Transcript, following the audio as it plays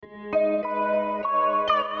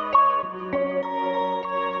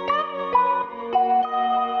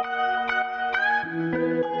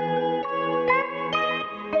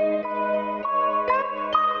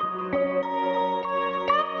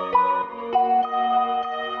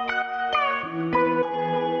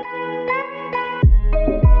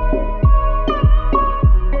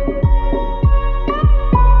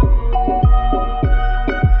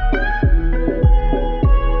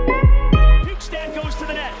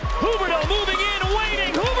Huberdeau moving in,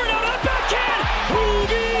 waiting. Huberdeau, not backhand.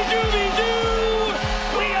 Hoobie dooby doo.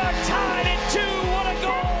 We are tied at 2. What a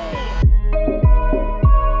goal!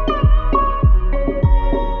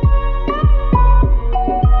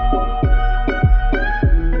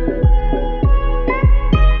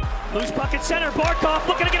 Loose puck at center. Barkov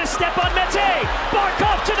looking to get a step on Mete.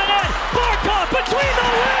 Barkov to the net. Barkov between the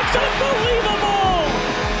legs. Unbelievable!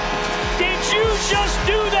 Did you just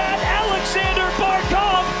do that, Alexander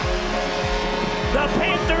Barkov? The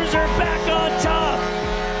Panthers are back on top.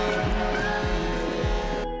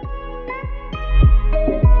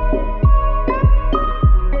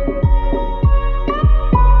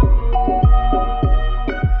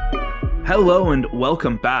 Hello and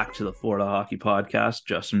welcome back to the Florida Hockey Podcast.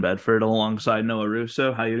 Justin Bedford alongside Noah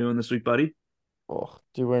Russo. How you doing this week, buddy? Oh,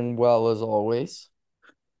 doing well as always.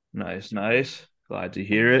 Nice. Glad to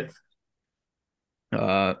hear it.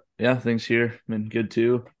 Yeah, things here been good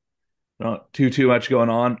too. Not too much going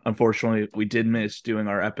on. Unfortunately, we did miss doing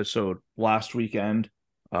our episode last weekend.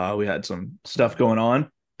 We had some stuff going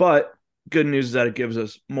on, but good news is that it gives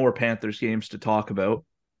us more Panthers games to talk about,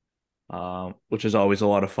 which is always a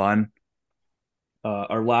lot of fun.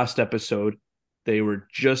 Our last episode, they were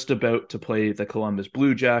just about to play the Columbus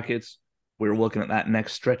Blue Jackets. We were looking at that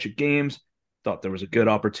next stretch of games. Thought there was a good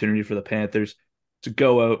opportunity for the Panthers to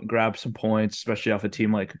go out and grab some points, especially off a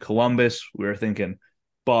team like Columbus. We were thinking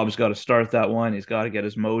Bob's got to start that one. He's got to get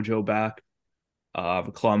his mojo back.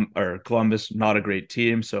 Columbus, not a great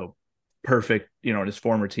team, so perfect, in his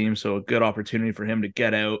former team. So a good opportunity for him to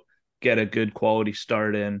get out, get a good quality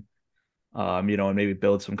start in, and maybe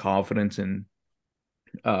build some confidence in,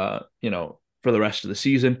 for the rest of the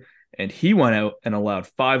season. And he went out and allowed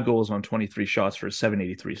 5 goals on 23 shots for a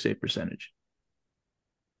 .783 save percentage.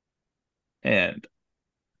 And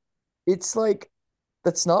it's like,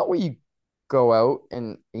 that's not what you go out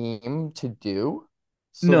and aim to do.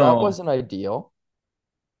 So no, that wasn't ideal.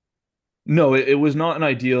 No, it was not an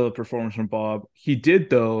ideal performance from Bob. He did,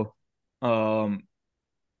 though, then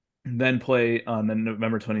play on the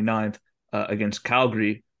November 29th against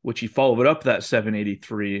Calgary, which he followed up that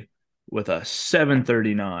 .783 with a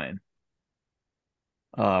 .739,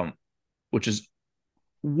 which is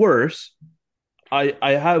worse. I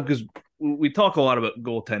have, because we talk a lot about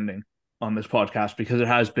goaltending on this podcast because it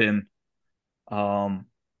has been a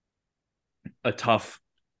tough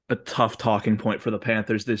talking point for the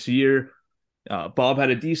Panthers this year. Bob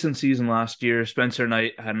had a decent season last year. Spencer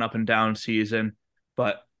Knight had an up and down season,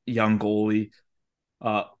 but young goalie.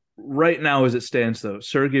 Right now, as it stands, though,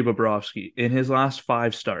 Sergei Bobrovsky, in his last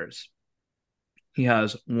 5 starts, he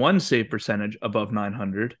has 1 save percentage above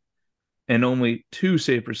 .900 and only 2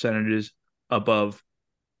 save percentages above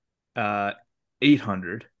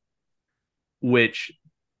 .800, which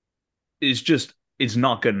is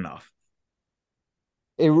not good enough.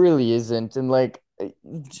 It really isn't. And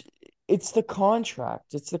it's the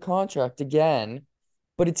contract. It's the contract again.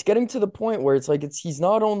 But it's getting to the point where he's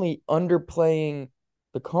not only underplaying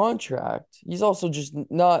the contract, he's also just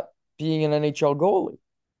not being an NHL goalie.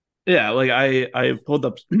 Yeah, I pulled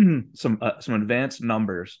up some advanced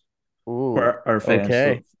numbers for our fans.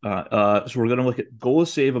 Okay. So we're gonna look at goal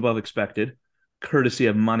save above expected, courtesy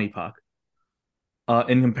of Money Puck.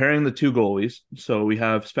 In comparing the two goalies, so we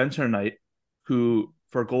have Spencer Knight, who,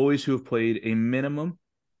 for goalies who have played a minimum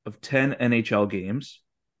of 10 NHL games,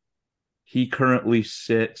 he currently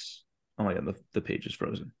sits. Oh my God, the page is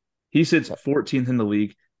frozen. He sits 14th in the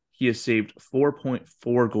league. He has saved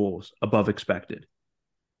 4.4 goals above expected,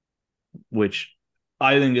 which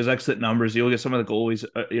I think is excellent numbers. You look at some of the goalies,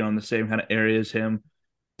 in the same kind of area as him: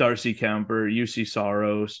 Darcy Kemper, UC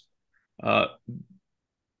Saros,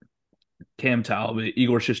 Cam Talbot,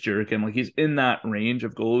 Igor Shesterkin. He's in that range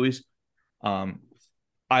of goalies.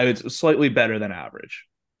 It's slightly better than average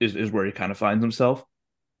is where he kind of finds himself.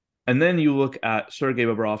 And then you look at Sergei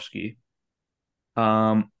Bobrovsky.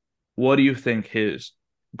 What do you think his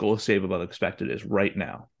goal save above expected is right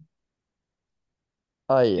now?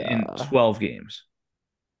 In 12 games.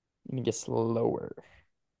 Let me guess lower.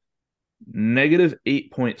 Negative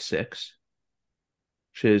 8.6,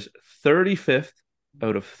 which is 35th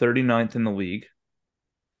out of 39th in the league.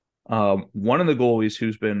 One of the goalies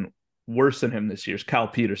who's been worse than him this year is Cal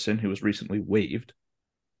Peterson, who was recently waived.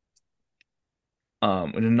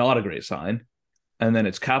 Which is not a great sign. And then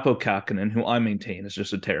it's Capo Kakkonen, who I maintain is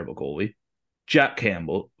just a terrible goalie. Jack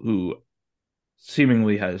Campbell, who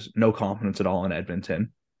seemingly has no confidence at all in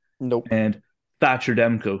Edmonton. Nope. And Thatcher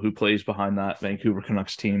Demko, who plays behind that Vancouver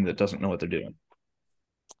Canucks team that doesn't know what they're doing.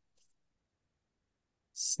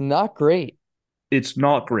 It's not great. It's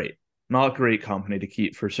not great. Not great company to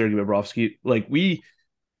keep for Sergei Bobrovsky.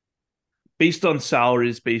 based on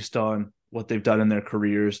salaries, based on what they've done in their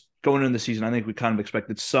careers, going into the season, I think we kind of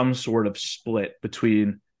expected some sort of split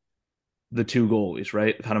between the two goalies,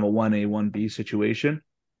 right? Kind of a 1A, 1B situation.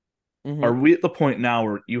 Are Mm-hmm. we at the point now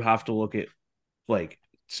where you have to look at like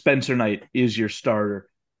Spencer Knight is your starter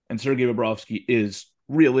and Sergei Bobrovsky is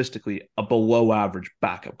realistically a below average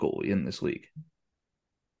backup goalie in this league?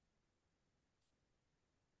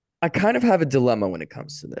 I kind of have a dilemma when it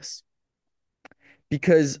comes to this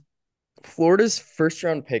because Florida's first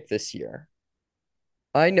round pick this year,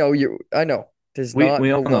 I know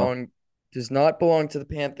We all know. does not belong to the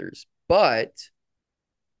Panthers, but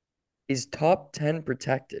is top 10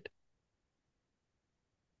 protected.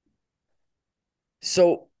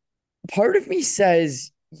 So part of me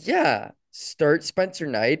says, yeah, start Spencer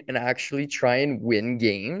Knight and actually try and win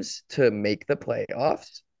games to make the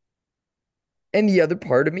playoffs. And the other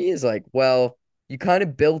part of me is like, well, you kind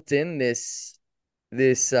of built in this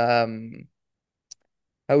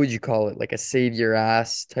how would you call it? Like a save your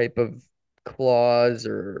ass type of clause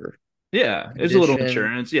or Yeah, it's a little condition.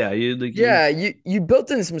 insurance. Yeah, you Yeah, you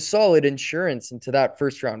built in some solid insurance into that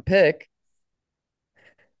first round pick.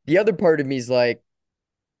 The other part of me is like,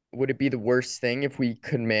 would it be the worst thing if we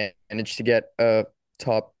could manage to get a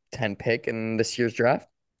top 10 pick in this year's draft?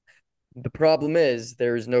 The problem is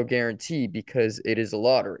there is no guarantee because it is a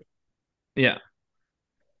lottery. yeah.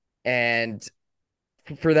 And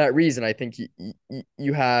for that reason, I think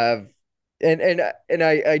you have and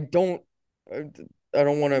I don't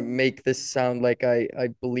want to make this sound like I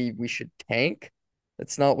believe we should tank.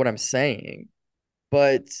 That's not what I'm saying.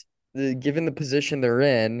 But given the position they're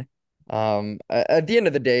in, at the end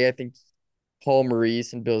of the day, I think Paul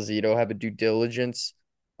Maurice and Bill Zito have a due diligence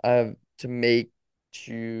to make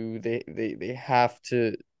they have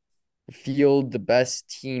to field the best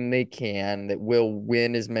team they can that will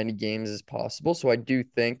win as many games as possible. So I do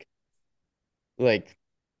think like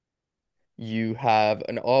you have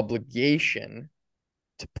an obligation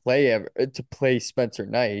to play Spencer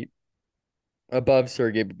Knight above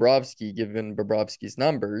Sergei Bobrovsky, given Bobrovsky's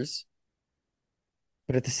numbers.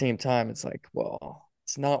 But at the same time, it's like, well,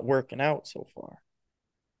 it's not working out so far.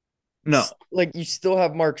 No. Like you still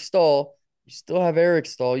have Mark Stahl, you still have Eric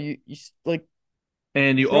Stahl. You like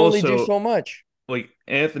And you you can only do also so much. like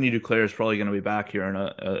Anthony Duclair is probably going to be back here in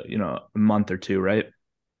a month or two, right?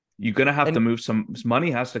 You're going to have to And move some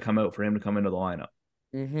money has to come out for him to come into the lineup,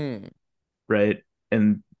 mm-hmm. right?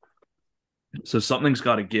 And so something's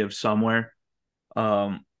got to give somewhere.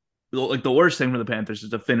 Um, like the worst thing for the Panthers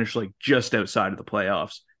is to finish like just outside of the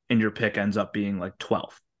playoffs, and your pick ends up being like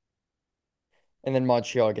 12th. And then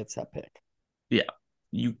Montreal gets that pick. Yeah,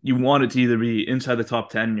 you want it to either be inside the top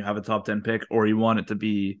 10, and you have a top 10 pick, or you want it to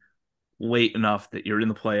be late enough that you're in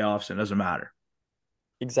the playoffs and it doesn't matter.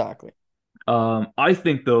 Exactly. I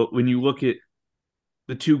think though when you look at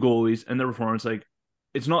the two goalies and their performance, like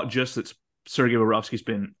it's not just that Sergei Bobrovsky's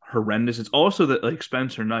been horrendous; it's also that like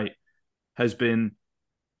Spencer Knight has been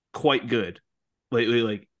quite good lately.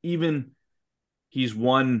 Like even he's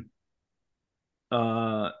won.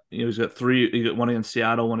 He's got three. He got one against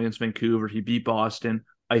Seattle, one against Vancouver. He beat Boston.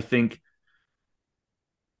 I think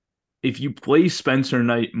if you play Spencer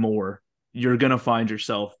Knight more, you're gonna find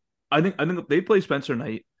yourself. I think if they play Spencer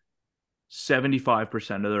Knight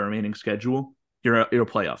 75% of the remaining schedule, you're a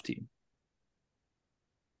playoff team.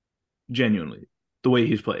 Genuinely, the way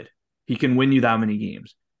he's played, he can win you that many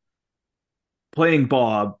games. Playing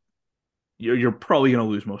Bob, you're probably gonna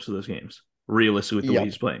lose most of those games. Realistically, with the way Yep.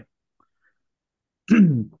 he's playing.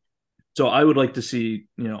 So I would like to see,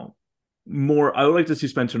 more. I would like to see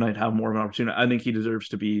Spencer Knight have more of an opportunity. I think he deserves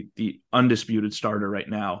to be the undisputed starter right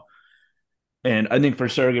now. And I think for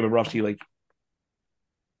Sergei Bobrovsky, like,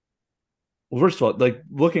 well, first of all, like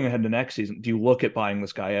looking ahead to next season, do you look at buying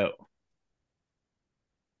this guy out?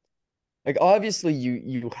 Like obviously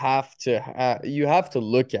you have to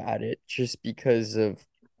look at it just because of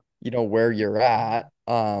where you're at.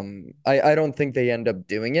 I don't think they end up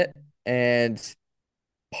doing it, and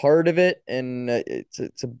part of it, and it's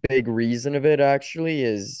a big reason of it actually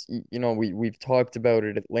is we've talked about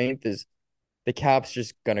it at length is the cap's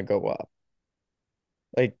just gonna go up.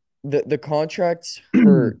 Like the contracts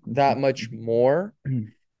hurt that much more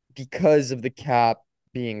because of the cap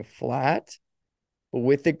being flat. But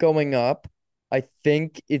with it going up, I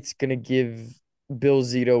think it's gonna give Bill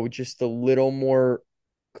Zito just a little more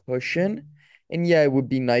cushion. And yeah, it would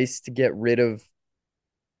be nice to get rid of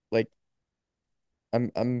like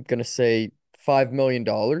I'm gonna say $5 million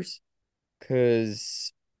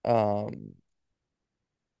because um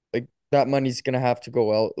like that money's gonna have to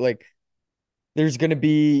go out. Like there's gonna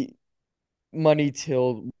be money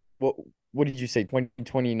till what what did you say,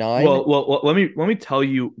 2029? Well, let me tell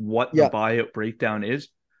you what the Yeah. buyout breakdown is,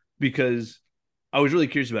 because I was really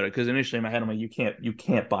curious about it. Because initially in my head, I'm like, you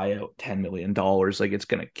can't buy out $10 million, like it's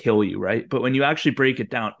gonna kill you, right? But when you actually break it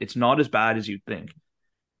down, it's not as bad as you think.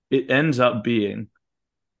 It ends up being,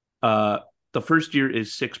 uh, the first year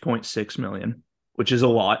is 6.6 million, which is a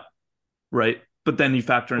lot, right? But then you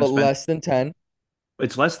factor in But Spencer. less than 10.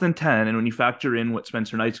 It's less than 10, and when you factor in what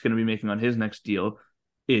Spencer Knight's going to be making on his next deal,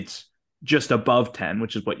 it's just above 10,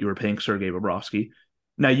 which is what you were paying Sergei Bobrovsky.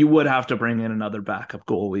 Now you would have to bring in another backup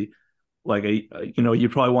goalie, like you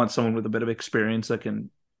probably want someone with a bit of experience that can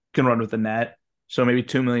run with the net. So maybe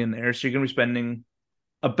 2 million there. So you're going to be spending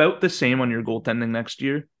about the same on your goaltending next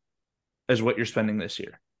year as what you're spending this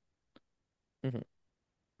year. Mhm.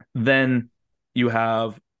 Then you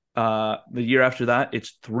have, the year after that,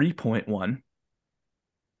 it's 3.1.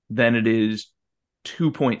 Then it is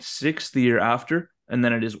 2.6 the year after, and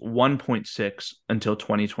then it is 1.6 until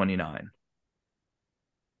 2029.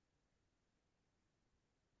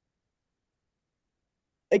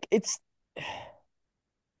 Like it's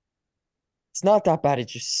not that bad.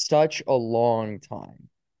 It's just such a long time.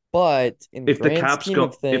 But in the grand scheme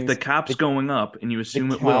of If the things, cap's the going up, and you the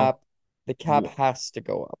assume it will, cap the cap has to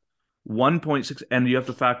go up. 1.6, and you have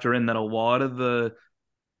to factor in that a lot of the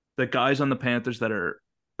guys on the Panthers that are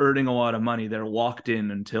earning a lot of money, they're locked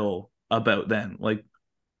in until about then. Like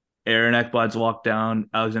Aaron Ekblad's locked down,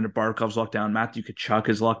 Alexander Barkov's locked down, Matthew Tkachuk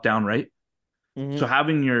is locked down, right? Mhm. So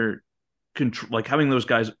having your control, like having those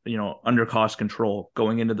guys, under cost control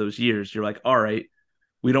going into those years, you're like, all right,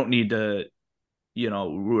 we don't need to,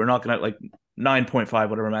 we're not gonna, like, 9.5,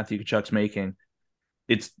 whatever Matthew Kachuk's making.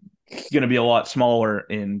 It's gonna be a lot smaller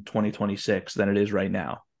in 2026 than it is right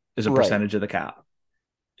now as a Right. percentage of the cap.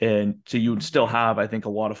 And so you would still have, I think, a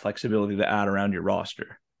lot of flexibility to add around your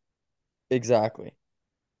roster. Exactly.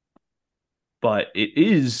 But it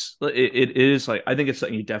is like, I think it's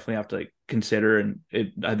something you definitely have to, like, consider, and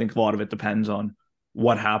I think a lot of it depends on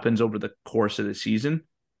what happens over the course of the season.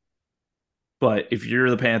 But if you're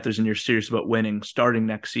the Panthers and you're serious about winning starting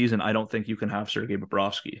next season, I don't think you can have Sergei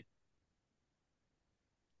Bobrovsky.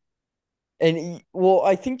 And well,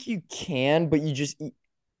 I think you can, but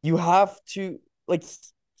you have to, like,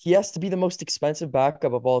 he has to be the most expensive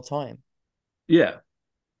backup of all time. Yeah.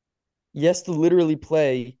 He has to literally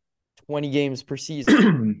play 20 games per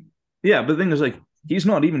season. Yeah, but the thing is, like, he's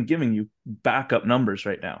not even giving you backup numbers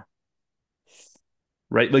right now.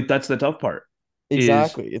 Right? Like, that's the tough part, is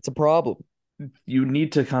Exactly. It's a problem. you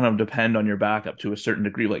need to kind of depend on your backup to a certain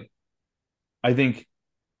degree. Like, I think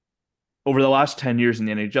over the last 10 years in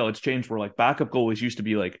the NHL, it's changed where, like, backup goalies used to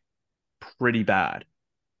be, like, pretty bad,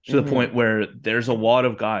 to the Hmm. point where there's a lot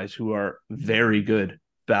of guys who are very good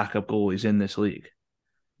backup goalies in this league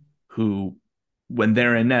who, when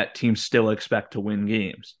they're in net, teams still expect to win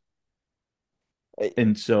games.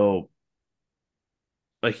 And so,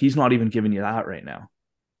 like, he's not even giving you that right now.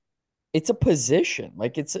 It's a position.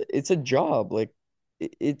 Like it's a job. Like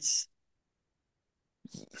it's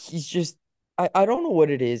he's just I don't know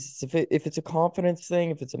what it is. If it's a confidence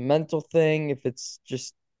thing, if it's a mental thing, if it's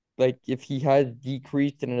just like if he has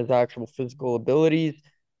decreased in his actual physical abilities.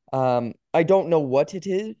 I don't know what it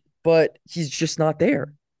is, but he's just not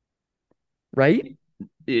there, right?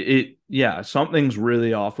 Yeah, something's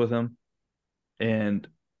really off with him, and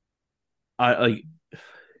I like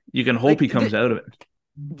you can hope Like he comes out of it.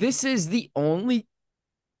 this is the only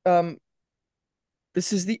um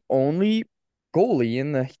this is the only goalie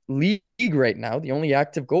in the league right now, the only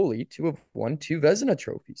active goalie to have won two Vezina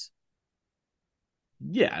trophies.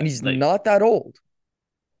 Yeah, And he's like, not that old.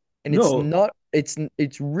 And no,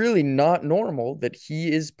 it's really not normal that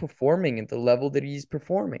he is performing at the level that he's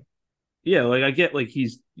performing. yeah, like, I get, like,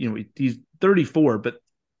 he's 34, but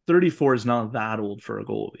 34 is not that old for a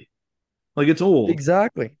goalie. Like, it's old,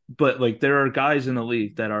 Exactly. but, like, there are guys in the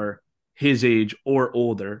league that are his age or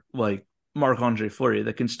older, like Marc-Andre Fleury,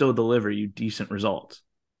 that can still deliver you decent results.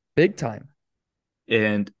 Big time.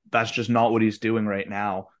 And that's just not what he's doing right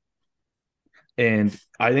now. And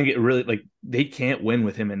I think it really, like, they can't win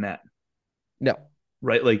with him in net, No.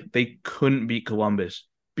 right? Like, they couldn't beat Columbus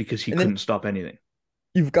because he And then couldn't stop anything.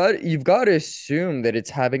 you've got to assume that it's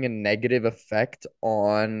having a negative effect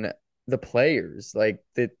on the players. Like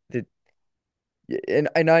that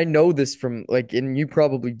and I know this from like and you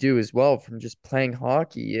probably do as well from just playing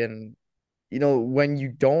hockey and when you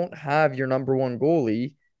don't have your number one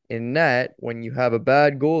goalie in net, when you have a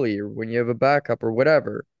bad goalie or when you have a backup or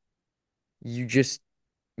whatever, you just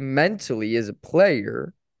mentally as a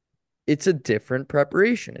player, it's a different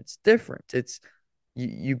preparation. It's different. It's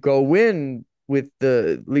you go in with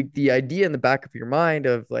the idea in the back of your mind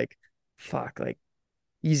of like fuck, like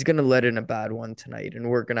he's gonna let in a bad one tonight, and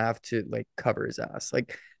we're gonna have to like cover his ass.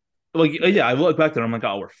 Like, yeah, I look back there, I'm like,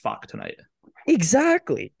 oh, we're fucked tonight.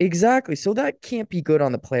 Exactly, exactly. So that can't be good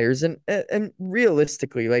on the players, and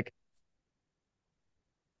realistically, like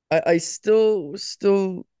I still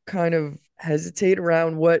kind of hesitate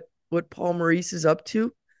around what Paul Maurice is up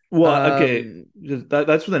to. Well, okay, Um,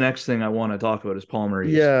 that's the next thing I want to talk about is Paul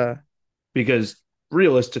Maurice, yeah, because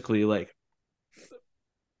realistically, like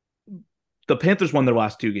the Panthers won their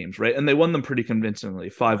last two games, right? And they won them pretty convincingly,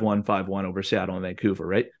 5-1, 5-1 over Seattle and Vancouver,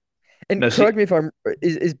 right? and Now, see, correct me if I'm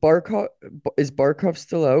is Barkov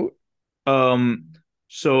still out,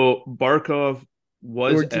 so Barkov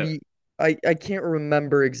was or did out. he? I can't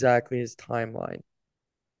remember exactly his timeline.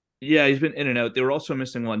 Yeah, he's been in and out. They were also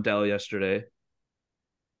missing Lundell yesterday,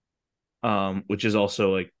 which is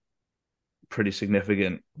also like pretty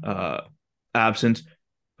significant absence.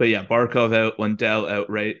 But yeah, Barkov out, Lundell out,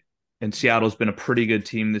 right? And Seattle's been a pretty good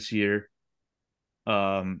team this year.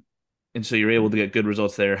 Um, and so you're able to get good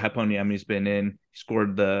results there. Heponiemi's been in, he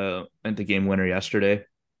scored the game winner yesterday.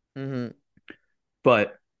 Mm-hmm.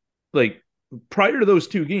 But like prior to those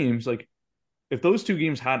two games, like if those two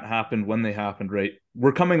games hadn't happened when they happened, right?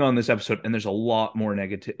 We're coming on this episode and there's a lot more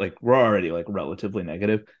negative. Like we're already like relatively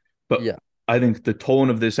negative, but Yeah. I think the tone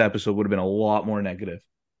of this episode would have been a lot more negative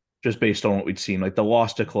just based on what we'd seen. Like the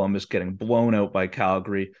loss to Columbus, getting blown out by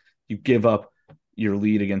Calgary. You give up your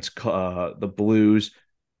lead against the Blues.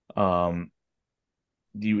 Um,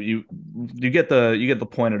 you get the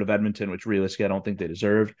point out of Edmonton, which realistically I don't think they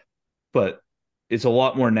deserved, but it's a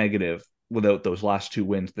lot more negative without those last two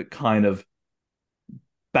wins that kind of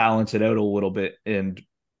balance it out a little bit and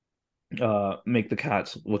make the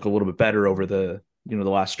Cats look a little bit better over the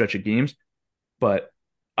last stretch of games. But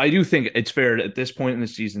I do think it's fair at this point in the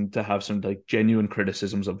season to have some like genuine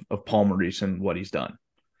criticisms of Paul Maurice and what he's done.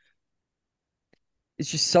 It's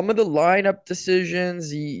just some of the lineup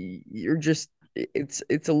decisions. You're just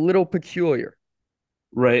it's a little peculiar.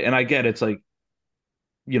 Right. And I get it's like,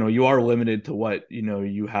 you are limited to what,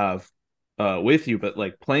 you have with you, but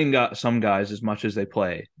like playing some guys as much as they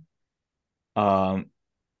play, um,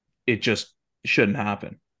 it just shouldn't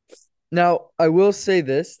happen. Now, I will say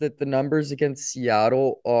this that the numbers against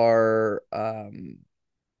Seattle are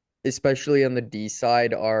especially on the D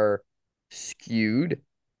side are skewed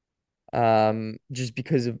just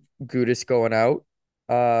because of Gudis going out.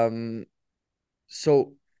 Um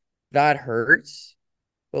so that hurts,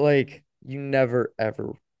 but like you never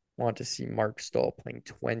ever want to see Mark Stahl playing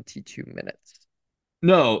 22 minutes.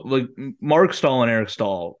 No, like Mark Stahl and Eric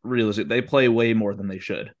Stahl, realistically, they play way more than they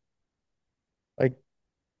should. Like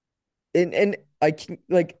and I can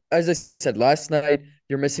like as I said last night,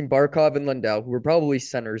 you're missing Barkov and Lundell, who are probably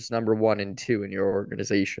centers number 1 and 2 in your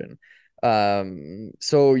organization.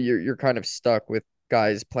 So you're kind of stuck with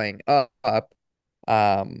guys playing up.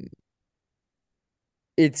 Um,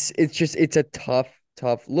 it's a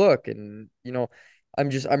tough look, and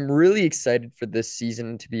I'm really excited for this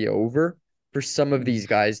season to be over, for some of these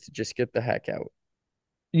guys to just get the heck out.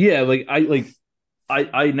 Yeah,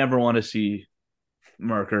 I never want to see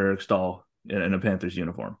Mark or Eric Stahl in a Panthers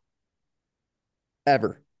uniform.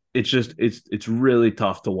 Ever. It's just it's really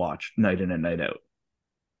tough to watch night in and night out.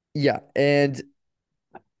 Yeah, and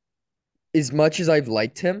as much as I've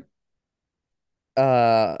liked him,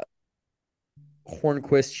 uh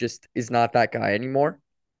Hornquist just is not that guy anymore.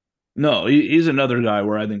 No, he's another guy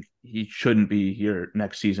where I think he shouldn't be here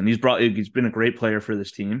next season. He's been a great player for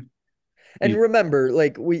this team. And He's remember,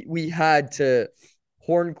 like we had to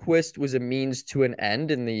Hornquist was a means to an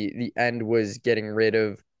end, and the end was getting rid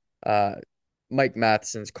of uh Mike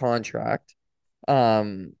Matheson's contract.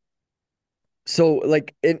 Um so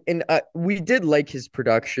like and we did like his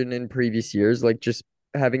production in previous years, like just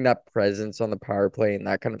having that presence on the power play and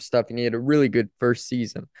that kind of stuff. And he had a really good first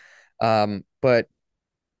season. But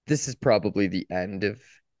this is probably the end of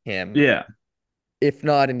him, yeah. if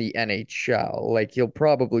not in the NHL. Like he'll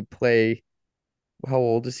probably play. How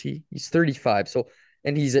old is he? He's 35. So,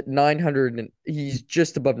 and he's at 900 and he's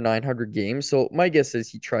just above 900 games. So my guess is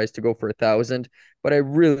he tries to go for 1,000, but I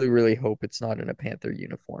really, really hope it's not in a Panther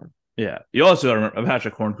uniform. Yeah. You also remember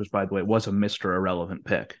Patrick Hornquist, by the way, was a Mr. Irrelevant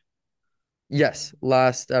pick. Yes,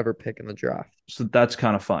 last ever pick in the draft. So that's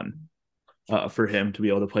kind of fun for him to be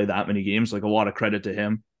able to play that many games. Like a lot of credit to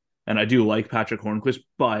him. And I do like Patrick Hornquist,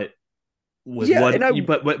 but with Yeah, what it's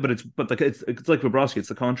like Bobrovsky, it's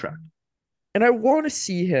the contract. and I want to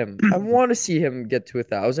see him. I want to see him get to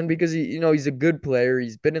 1,000 because he's a good player.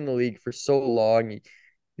 He's been in the league for so long.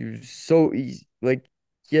 He's like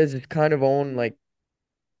he has his kind of own like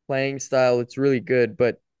playing style. It's really good,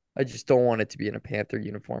 but I just don't want it to be in a Panther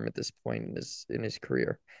uniform at this point in his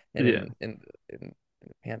career and Yeah. in the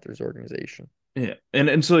Panthers organization. Yeah.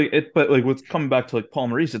 And so but like with coming back to like Paul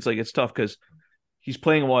Maurice, it's like it's tough because he's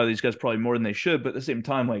playing a lot of these guys probably more than they should, but at the same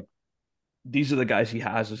time, like these are the guys he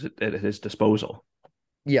has at his disposal.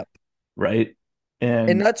 Yep. Right. And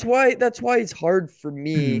And that's why it's hard for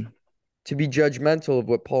me to be judgmental of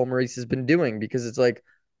what Paul Maurice has been doing because it's like,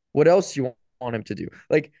 what else do you want him to do?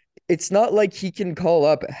 Like, it's not like he can call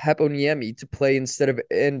up Heponiemi to play instead of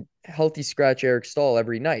and healthy scratch Eric Stahl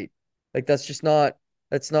every night. Like that's not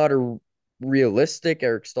a realistic.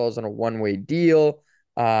 Eric Stahl's on a one-way deal.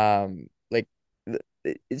 Like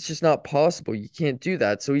it's just not possible. You can't do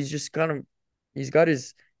that. So he's got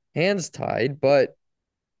his hands tied, but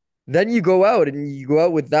then you go out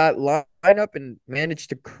with that lineup and manage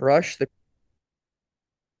to crush the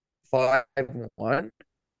 5-1.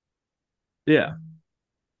 yeah,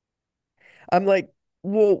 I'm like,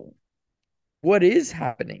 well, what is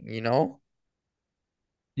happening, you know?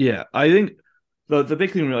 yeah. I think the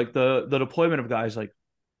big thing, like the deployment of guys, like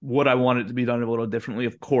what I want it to be done a little differently,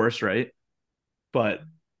 of course, right? But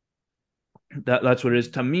that's what it is.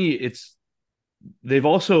 To me, it's they've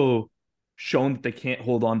also shown that they can't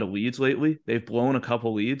hold on to leads lately. They've blown a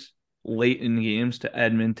couple leads late in games to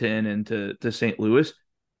Edmonton and to St. Louis.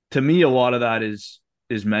 To me, a lot of that is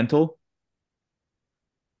mental.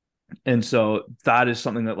 And so that is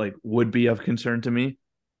something that like would be of concern to me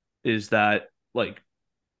is that like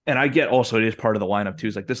and I get also it is part of the lineup too.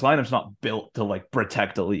 Is like this lineup's not built to like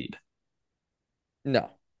protect a lead, No.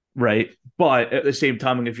 right? But at the same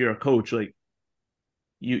time, if you're a coach, like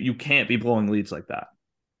you can't be blowing leads like that.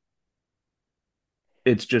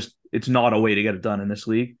 It's not a way to get it done in this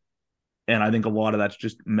league. And I think a lot of that's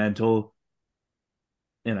just mental.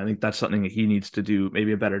 And I think that's something that he needs to do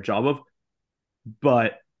maybe a better job of.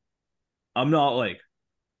 But I'm not like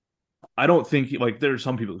I don't think like there's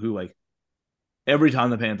some people who like every time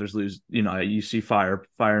the Panthers lose, you see fire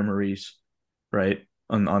Maurice, right?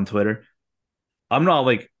 On Twitter. I'm not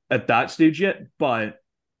like at that stage yet, but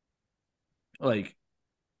like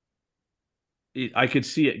I could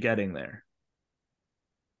see it getting there.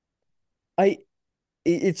 I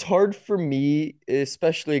it's hard for me,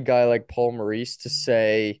 especially a guy like Paul Maurice, to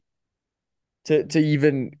say to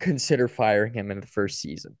even consider firing him in the first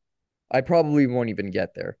season. I probably won't even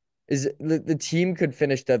get there. Is the team could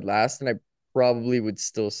finish dead last, and I probably would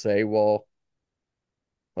still say, well,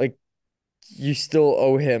 like you still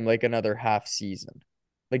owe him like another half season.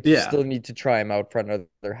 Like you Yeah. still need to try him out for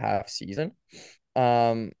another half season.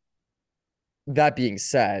 Um, that being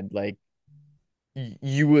said, like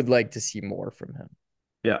you would like to see more from him.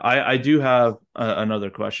 Yeah. I do have another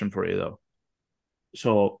question for you, though.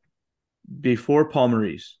 So before Paul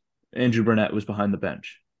Maurice, Andrew Burnett was behind the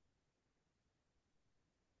bench.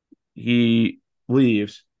 He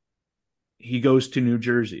leaves. He goes to New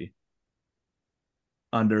Jersey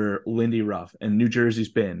under Lindy Ruff, and New Jersey's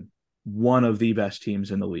been one of the best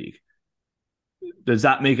teams in the league. Does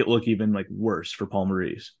that make it look even like worse for Paul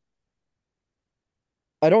Maurice?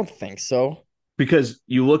 I don't think so. Because Um,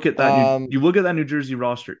 you look at that New Jersey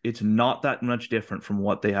roster, it's not that much different from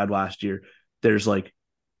what they had last year. There's like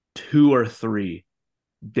two or three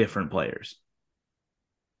different players.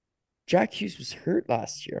 Jack Hughes was hurt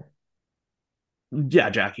last year. Yeah,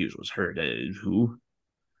 Jack Hughes was hurt. Who?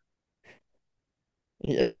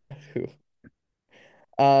 Yeah.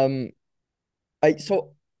 Um,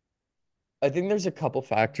 so I think there's a couple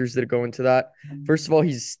factors that go into that. First of all,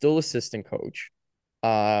 he's still assistant coach.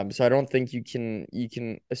 So I don't think you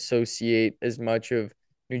can associate as much of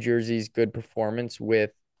New Jersey's good performance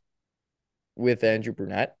with Andrew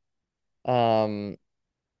Brunette. Um,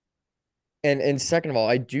 and second of all,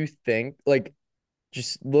 I do think like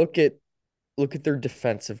just look at their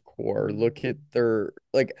defensive core. Look at their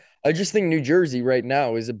like I just think New Jersey right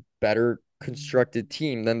now is a better constructed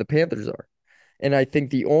team than the Panthers are. And I think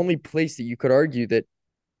the only place that you could argue that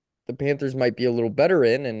the Panthers might be a little better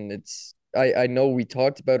in, and I know we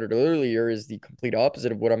talked about it earlier, is the complete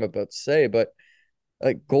opposite of what I'm about to say, but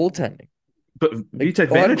like goaltending. But Like Vitek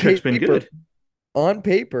Vanacek's been good. on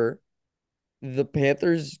paper, the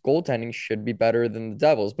Panthers goaltending should be better than the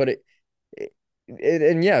Devils, but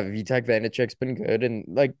and yeah, Vitek Vanacek's been good, and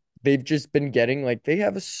like they've just been getting like they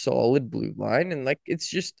have a solid blue line, and like it's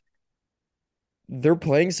just they're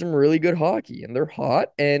playing some really good hockey and they're hot.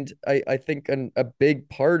 And I think a big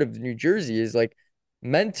part of New Jersey is like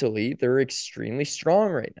mentally, they're extremely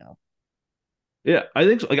strong right now. Yeah, I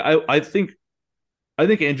think so. Like I think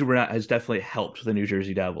Andrew Burnett has definitely helped the New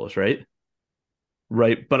Jersey Devils, right?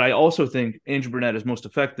 Right. But I also think Andrew Burnett is most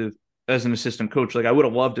effective as an assistant coach. Like I would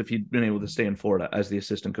have loved if he'd been able to stay in Florida as the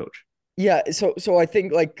assistant coach. Yeah, so I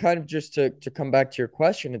think like kind of just to come back to your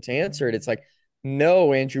question and to answer it, it's like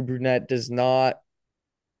no, Andrew Brunette does not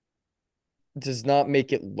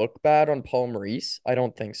make it look bad on Paul Maurice. I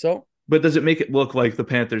don't think so. But does it make it look like the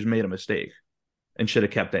Panthers made a mistake and should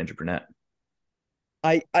have kept Andrew Brunette?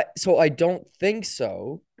 I don't think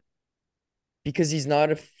so because he's not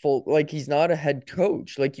he's not a head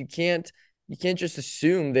coach. Like you can't just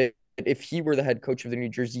assume that if he were the head coach of the New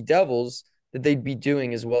Jersey Devils that they'd be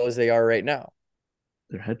doing as well as they are right now.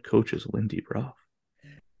 Their head coach is Lindy Ruff.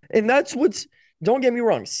 And that's don't get me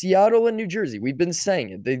wrong, Seattle and New Jersey, we've been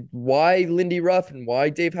saying it. Why Lindy Ruff and why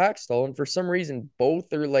Dave Haxtell, and for some reason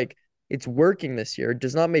both are like it's working this year. It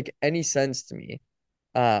does not make any sense to me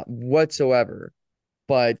whatsoever.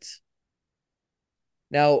 But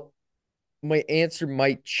now my answer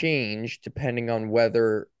might change depending on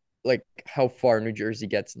whether like how far New Jersey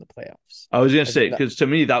gets in the playoffs. I was gonna say, because to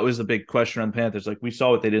me that was the big question on the Panthers. Like we saw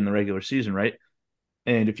what they did in the regular season, right?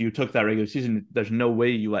 And if you took that regular season, there's no way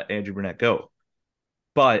you let Andrew Brunette go.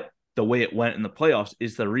 But the way it went in the playoffs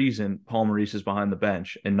is the reason Paul Maurice is behind the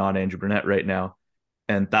bench and not Andrew Brunette right now.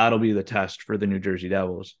 And that'll be the test for the New Jersey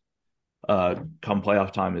Devils come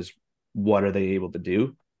playoff time is what are they able to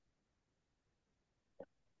do?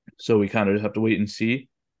 So we kind of just have to wait and see.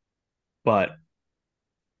 But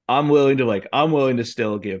I'm willing to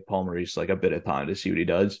still give Paul Maurice like a bit of time to see what he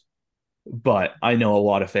does. But I know a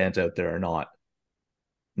lot of fans out there are not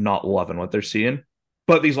loving what they're seeing.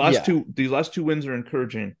 But these last two wins are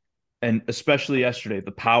encouraging. And especially yesterday,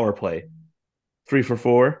 the power play. 3 for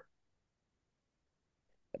 4.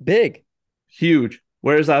 Big. Huge.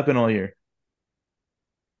 Where has that been all year?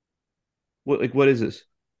 What is this?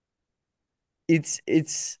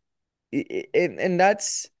 And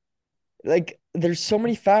that's like there's so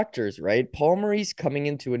many factors, right? Paul Maurice coming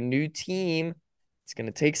into a new team, it's going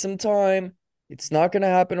to take some time. It's not going to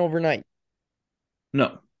happen overnight.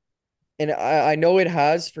 No. And I know it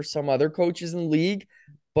has for some other coaches in the league,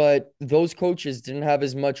 but those coaches didn't have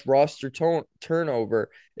as much roster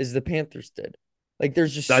turnover as the Panthers did. Like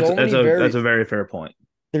there's just that's a very fair point.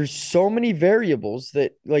 There's so many variables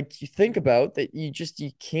that like you think about that you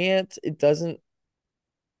can't, it doesn't,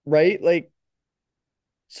 right? Like,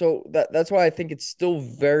 so that's why I think it's still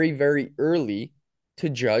very, very early to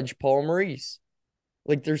judge Paul Maurice.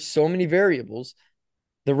 Like there's so many variables.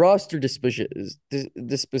 The roster disposition,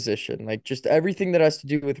 like just everything that has to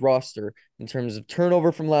do with roster in terms of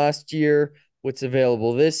turnover from last year, what's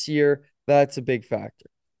available this year, that's a big factor.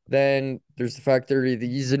 Then there's the fact that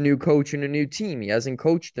he's a new coach in a new team. He hasn't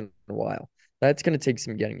coached in a while. That's going to take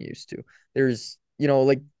some getting used to. There's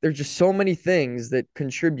just so many things that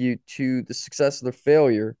contribute to the success or the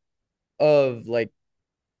failure of like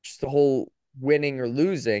just the whole winning or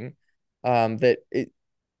losing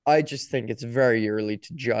I just think it's very early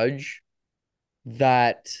to judge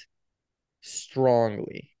that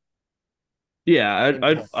strongly. Yeah,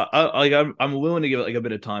 I'm willing to give it like a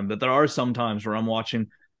bit of time, but there are some times where I'm watching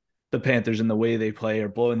the Panthers and the way they play or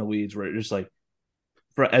blowing the leads where it just like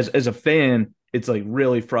as a fan, it's like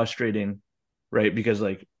really frustrating, right? Because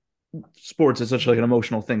like sports is such like an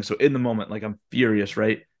emotional thing. So in the moment, like I'm furious,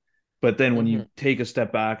 right? But then when you take a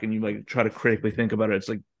step back and you like try to critically think about it, it's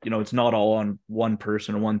like, it's not all on one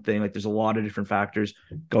person or one thing. Like there's a lot of different factors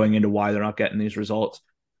going into why they're not getting these results.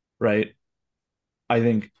 Right. I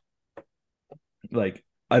think like,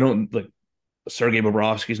 I don't like Sergei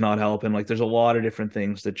Bobrovsky's not helping. Like there's a lot of different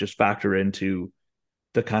things that just factor into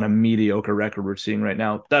the kind of mediocre record we're seeing right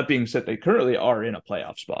now. That being said, they currently are in a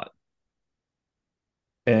playoff spot.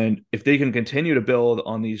 And if they can continue to build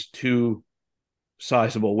on these two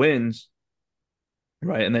sizable wins,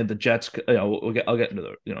 right? And then the Jets, I'll get into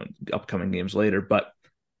the upcoming games later, but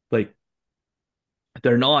like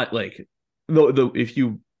they're not like if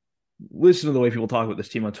you listen to the way people talk about this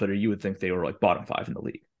team on Twitter, you would think they were like bottom 5 in the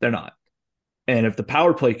league. They're not. And if the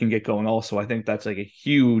power play can get going also, I think that's like a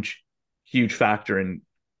huge factor in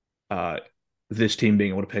this team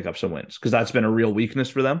being able to pick up some wins, because that's been a real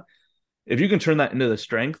weakness for them. If you can turn that into the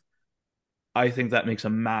strength, I think that makes a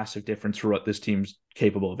massive difference for what this team's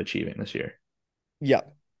capable of achieving this year. Yeah.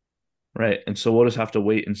 Right. And so we'll just have to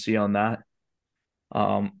wait and see on that.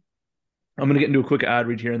 I'm going to get into a quick ad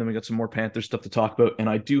read here, and then we got some more Panthers stuff to talk about. And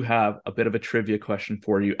I do have a bit of a trivia question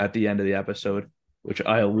for you at the end of the episode, which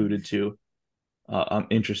I alluded to. I'm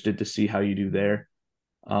interested to see how you do there.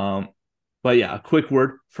 But yeah, a quick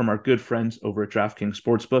word from our good friends over at DraftKings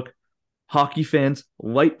Sportsbook. Hockey fans,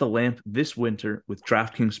 light the lamp this winter with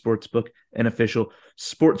DraftKings Sportsbook, an official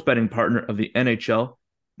sports betting partner of the NHL.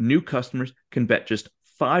 New customers can bet just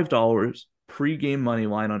 $5 pregame money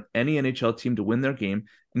line on any NHL team to win their game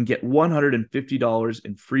and get $150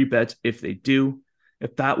 in free bets if they do.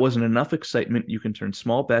 If that wasn't enough excitement, you can turn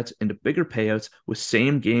small bets into bigger payouts with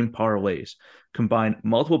same game parlays. Combine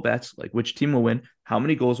multiple bets like which team will win, how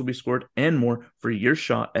many goals will be scored, and more for your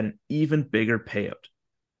shot at an even bigger payout.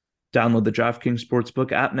 Download the DraftKings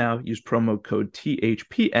Sportsbook app now. Use promo code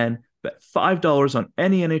THPN. Bet $5 on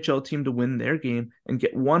any NHL team to win their game and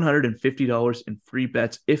get $150 in free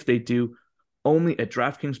bets if they do. Only at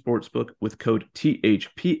DraftKings Sportsbook with code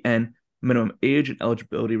THPN. Minimum age and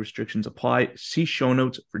eligibility restrictions apply. See show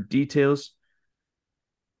notes for details.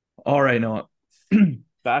 All right, Noah.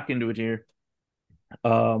 Back into it here.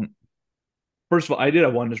 First of all, I did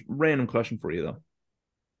have one just random question for you, though.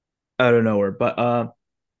 Out of nowhere. But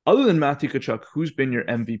other than Matthew Tkachuk, who's been your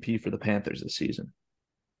MVP for the Panthers this season?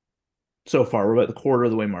 So far, we're about the quarter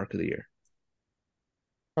of the way mark of the year.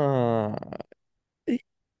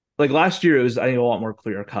 Like last year, it was, I think, a lot more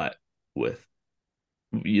clear cut with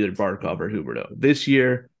either Barkov or Huberdeau. This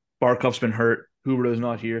year, Barkov's been hurt. Huberdeau's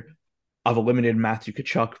not here. I've eliminated Matthew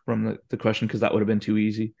Tkachuk from the question because that would have been too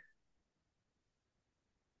easy.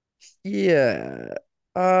 Yeah.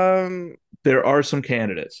 There are some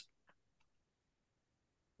candidates.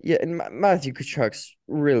 Yeah, and Matthew Tkachuk's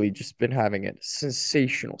really just been having a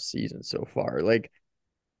sensational season so far. Like,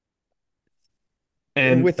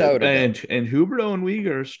 And without a and doubt. and Huberdeau and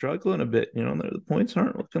Weegar are struggling a bit. You know, the points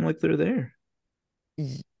aren't looking like they're there.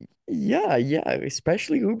 Yeah,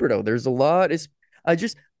 especially Huberto. There's a lot.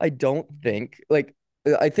 I don't think like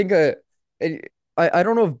I think I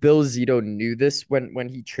don't know if Bill Zito knew this when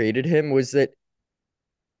he traded him was that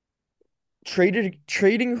trading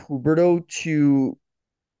Huberto to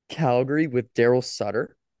Calgary with Daryl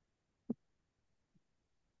Sutter.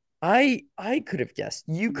 I could have guessed.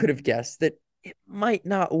 You could have guessed that it might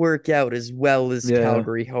not work out as well as Yeah.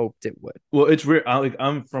 Calgary hoped it would. Well, it's weird.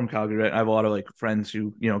 I'm from Calgary, right? I have a lot of like friends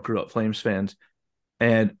who, grew up Flames fans,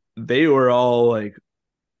 and they were all like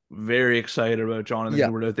very excited about Jonathan Yeah,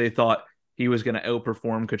 Huberdeau. They thought he was going to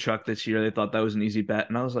outperform Kachuk this year. They thought that was an easy bet,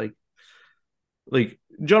 and I was like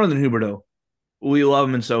Jonathan Huberdeau, we love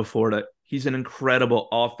him in South Florida. He's an incredible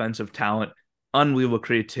offensive talent, unbelievable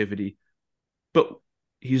creativity, but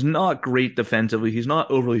he's not great defensively. He's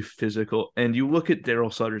not overly physical. And you look at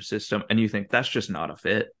Daryl Sutter's system, and you think that's just not a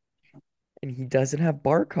fit. and he doesn't have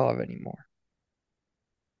Barkov anymore.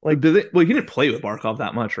 Like, he didn't play with Barkov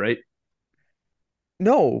that much, right?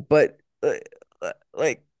 No, but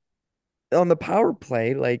like on the power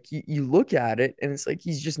play, like you look at it and it's like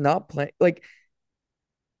he's just not playing. Like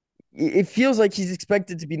it feels like he's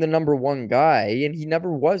expected to be the number one guy, and he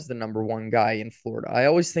never was the number one guy in Florida. I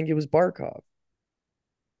always think it was Barkov.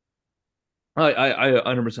 I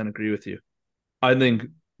 100% agree with you. I think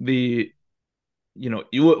when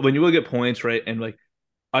you look at points, right, and like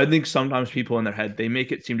I think sometimes people in their head they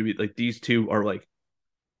make it seem to be like these two are like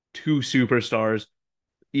two superstars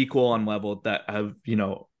equal on level that have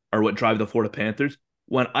are what drive the Florida Panthers.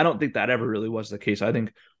 When I don't think that ever really was the case. I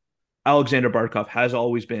think Alexander Barkov has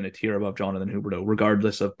always been a tier above Jonathan Huberdeau,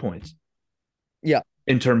 regardless of points. Yeah,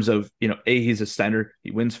 In terms of, he's a center. He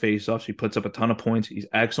wins faceoffs. He puts up a ton of points. He's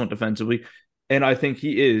excellent defensively. And I think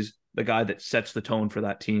he is the guy that sets the tone for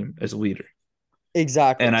that team as a leader.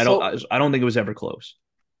 exactly. And I don't think it was ever close.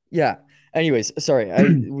 Yeah. Anyways, sorry,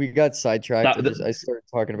 we got sidetracked. I started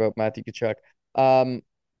talking about Matthew Tkachuk.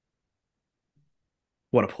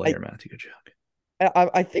 What a I player, Matthew Tkachuk.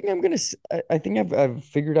 I think I think I've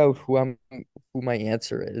figured out who my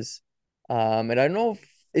answer is. And I don't know if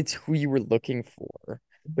it's who you were looking for,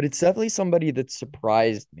 but it's definitely somebody that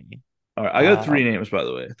surprised me. All right. I got three names, by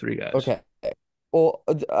the way. Three guys. Okay. Well,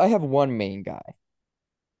 I have one main guy,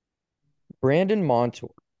 Brandon Montour.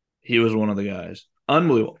 He was one of the guys.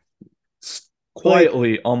 Unbelievable. Like,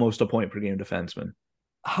 Quietly almost a point per game defenseman.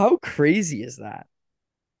 how crazy is that?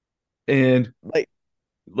 And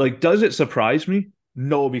Like, does it surprise me?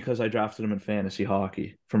 No, because I drafted him in fantasy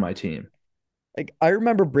hockey for my team. I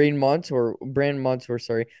remember Brandon Montour,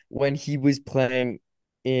 sorry, when he was playing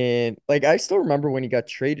I still remember when he got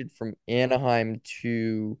traded from Anaheim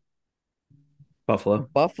to Buffalo.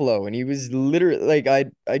 Buffalo, and he was literally like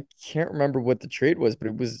I can't remember what the trade was, but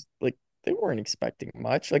it was like they weren't expecting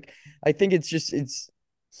much. Like I think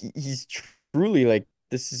he's truly like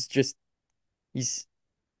this is just he's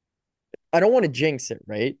I don't want to jinx it,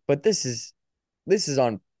 right? But this is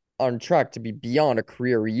on track to be beyond a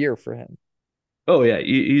career year for him. Oh yeah,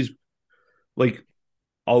 he's like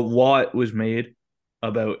a lot was made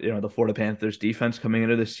about the Florida Panthers defense coming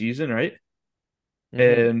into this season, right?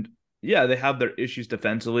 Mhm. And yeah, they have their issues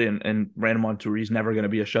defensively, and Brandon Montour is never going to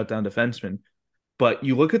be a shutdown defenseman, But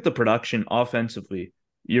you look at the production offensively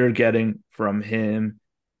you're getting from him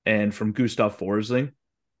and from Gustav Forsling,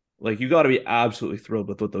 like you got to be absolutely thrilled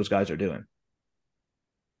with what those guys are doing.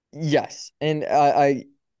 Yes, and I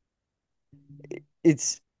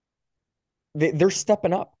it's they're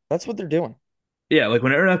stepping up. That's what they're doing. Yeah, like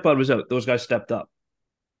when Aaron Ekblad was out, those guys stepped up,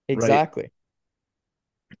 right? Exactly.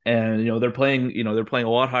 And they're playing a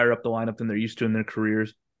lot higher up the lineup than they're used to in their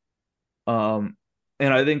careers. Um,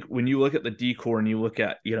 and I think when you look at the decor and you look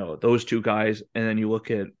at those two guys, and then you look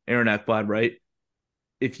at Aaron Ekblad, right?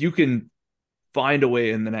 If you can find a way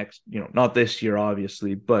in the next, not this year,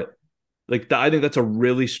 obviously, but I think that's a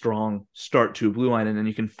really strong start to a blue line, and then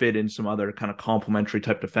you can fit in some other kind of complementary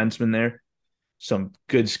type defensemen there, some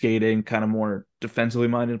good skating, kind of more defensively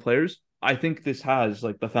minded players. I think this has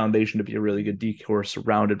like the foundation to be a really good decor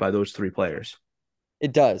surrounded by those three players.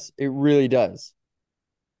 It does. It really does.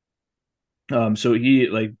 So he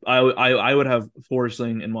like I would have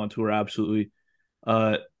Forsling and Montour absolutely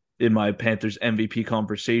uh in my Panthers MVP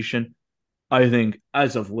conversation. I think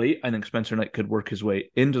as of late, I think Spencer Knight could work his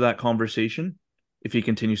way into that conversation if he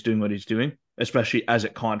continues doing what he's doing, especially as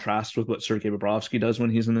it contrasts with what Sergei Bobrovsky does when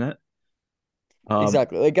he's in the net.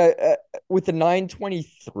 Exactly. Like I with the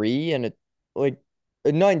 923 and like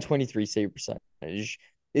a 923 save percentage,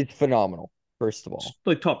 it's phenomenal, first of all.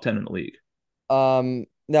 Like top 10 in the league.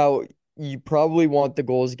 Now you probably want the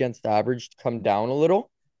goals against average to come down a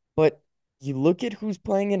little, but you look at who's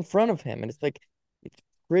playing in front of him, and it's like it's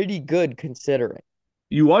pretty good considering.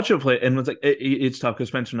 You watch him play, and it's like it's tough because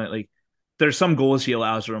Spencer Knight, like, there's some goals he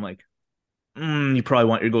allows where I'm like, you probably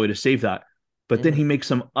want your goalie to save that, but then he makes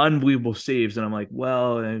some unbelievable saves, and I'm like,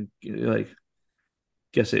 well, like,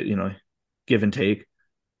 guess it, give and take.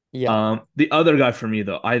 Yeah. The other guy for me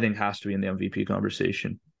though, I think has to be in the MVP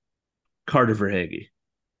conversation, Carter Verhaeghe.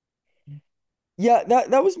 Yeah,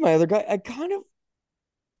 that was my other guy. I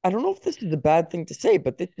don't know if this is a bad thing to say,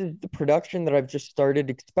 but this is the production that I've just started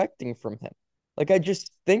expecting from him. Like I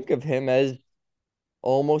just think of him as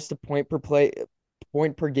almost a point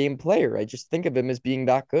per game player. I just think of him as being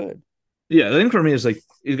that good. Yeah, the thing for me is like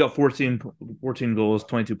he's got 14 goals,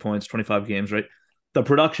 22 points, 25 games, right? The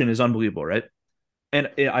production is unbelievable, right? And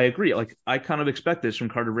I agree. Like I kind of expect this from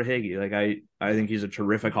Carter Verhaeghe. Like I think he's a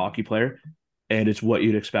terrific hockey player, and it's what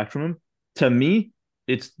you'd expect from him. To me,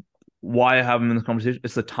 it's why I have him in the conversation.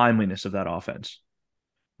 It's the timeliness of that offense,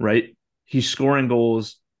 right? He's scoring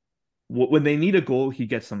goals when they need a goal. He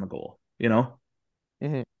gets them a goal.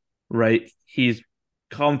 Mm-hmm. Right? He's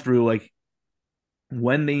come through like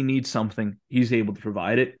when they need something, he's able to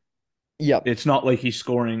provide it. Yep. It's not like he's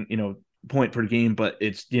scoring, point per game, but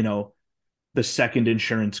it's the second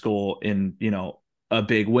insurance goal in a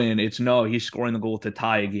big win. It's no, he's scoring the goal to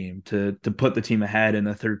tie a game, to put the team ahead in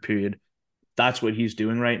the third period. That's what he's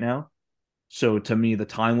doing right now. So to me, the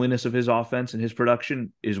timeliness of his offense and his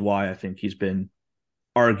production is why I think he's been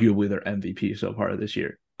arguably their MVP so far this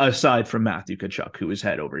year, aside from Matthew Tkachuk, who is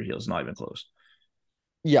head over heels, not even close.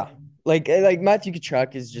 Yeah. Like Matthew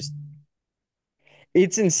Tkachuk is just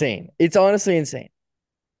it's insane. It's honestly insane.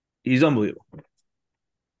 He's unbelievable.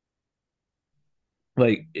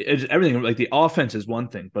 Like it's everything. Like the offense is one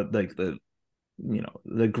thing, but like the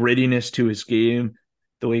grittiness to his game,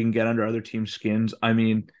 the way he can get under other teams' skins. I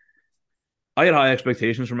mean, I had high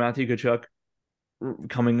expectations for Matthew Tkachuk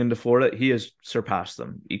coming into Florida. He has surpassed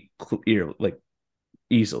them like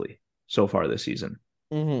easily so far this season.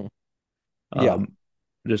 Mm-hmm. Yeah.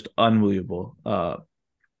 Just unbelievable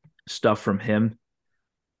stuff from him.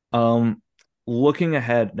 Looking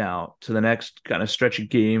ahead now to the next kind of stretch of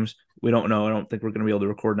games, we don't know. I don't think we're going to be able to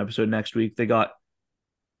record an episode next week. Let's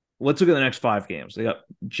look at the next 5 games. They got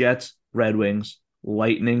Jets, Red Wings,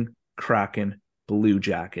 Lightning, Kraken, Blue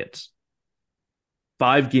Jackets.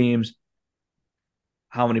 5 games.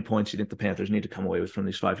 How many points do you think the Panthers need to come away with from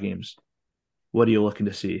these 5 games? What are you looking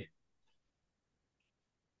to see?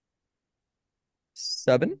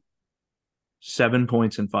 7? 7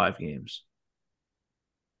 points in 5 games.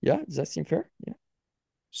 Yeah, does that seem fair? Yeah.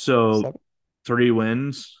 So 7. 3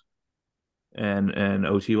 wins and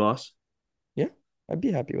OT loss. Yeah, I'd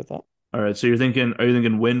be happy with that. All right. So are you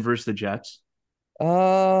thinking win versus the Jets?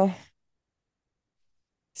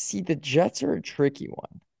 See, the Jets are a tricky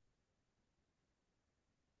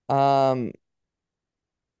one.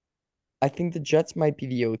 I think the Jets might be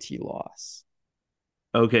the OT loss.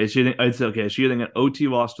 Okay, so you think an OT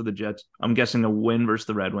loss to the Jets. I'm guessing a win versus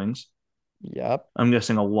the Red Wings. Yep. I'm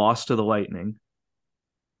guessing a loss to the Lightning.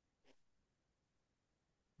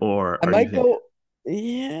 Or I might go.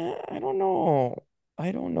 Yeah, I don't know.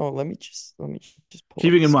 Let me just pull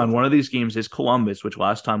keeping up in the mind schedule. one of these games is Columbus, which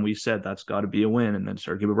last time we said that's got to be a win, and then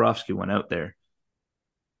Sergei Bobrovsky went out there.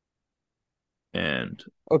 And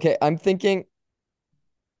Okay, I'm thinking.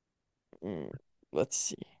 mm, Let's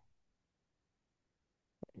see.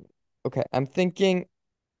 Okay, I'm thinking.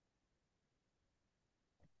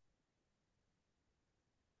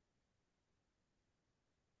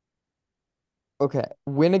 Okay,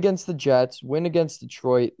 win against the Jets, win against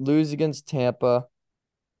Detroit, lose against Tampa,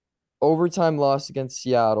 overtime loss against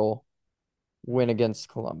Seattle, win against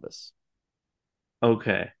Columbus.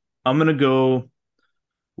 okay, I'm gonna go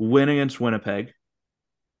win against Winnipeg.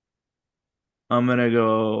 I'm gonna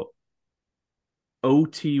go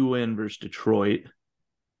OT win versus Detroit.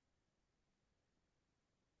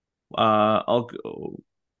 I'll go.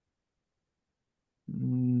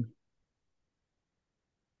 mm,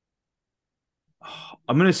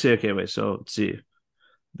 I'm gonna say okay. Wait, so let's see.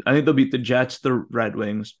 I think they'll beat the Jets, the Red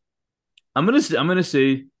Wings. I'm gonna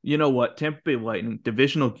say, you know what? Tampa Bay Lightning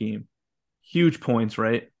divisional game, huge points,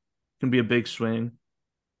 right? Can be a big swing.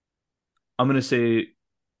 I'm gonna say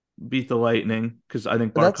beat the Lightning because I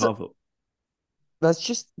think That's Barkov.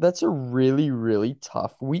 that's a really, really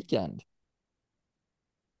tough weekend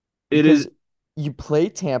It is. because you play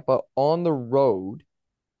Tampa on the road.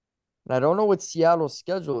 And I don't know what Seattle's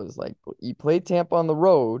schedule is like, but you play Tampa on the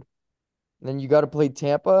road, and then you got to play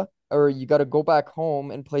Tampa, or you got to go back home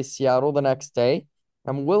and play Seattle the next day.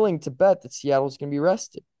 I'm willing to bet that Seattle's going to be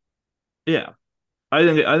rested. Yeah, I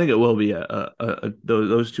think it will be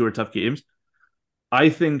those two are tough games. I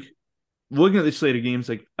think looking at the slate of games,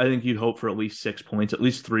 like I think you'd hope for at least 6 points, at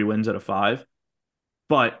least 3 wins out of five.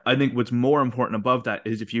 But I think what's more important above that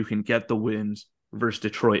is if you can get the wins versus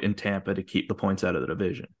Detroit and Tampa to keep the points out of the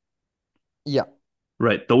division. Yeah,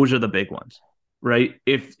 Right, those are the big ones. Right,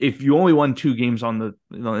 if you only won 2 games on the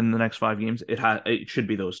in the next 5 games, it should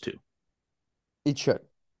be those two. it should.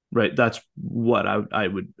 Right, that's what I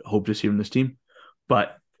would hope to see from this team,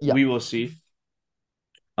 but Yeah. we will see.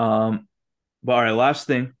 But all right, last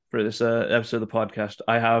thing for this episode of the podcast,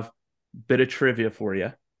 I have a bit of trivia for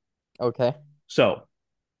you. Okay. So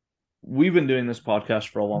we've been doing this podcast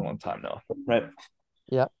for a long, long time now, right?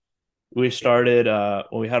 Yeah. We started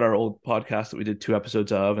we had our old podcast that we did 2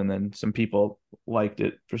 episodes of, and then some people liked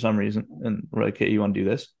it for some reason, and we're like, "Hey, you want to do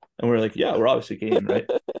this?" And we're like, "Yeah, we're obviously game, right?"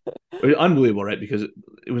 It was unbelievable, right? Because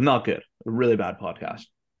it was not good, a really bad podcast.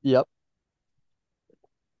 Yep.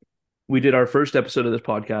 We did our first episode of this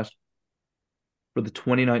podcast for the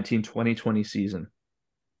 2019-2020 season.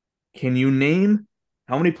 Can you name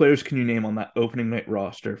how many players can you name on that opening night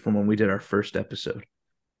roster from when we did our first episode?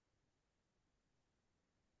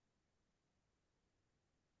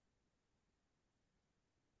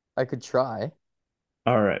 I could try.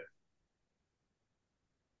 All right.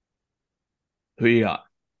 Who you got?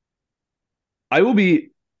 I will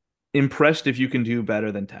be impressed if you can do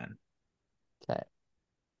better than 10. Okay.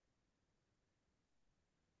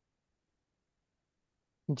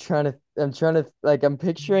 I'm trying to like I'm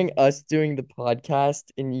picturing us doing the podcast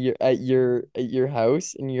in your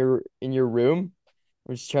house in your room.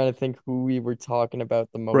 I'm just trying to think who we were talking about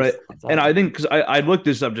the Right. most at the And I time. think because I looked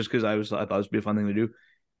this up just because I thought this would be a fun thing to do.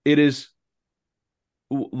 It is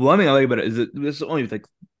one thing I like about it is that this is only like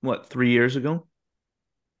what 3 years ago.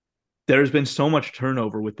 There's been so much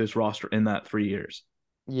turnover with this roster in that 3 years,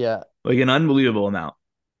 Yeah. like an unbelievable amount.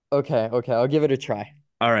 Okay, okay, I'll give it a try.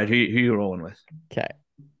 All right, who you rolling with? Okay.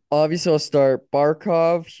 Obviously, I'll start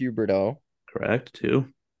Barkov, Huberto, Correct.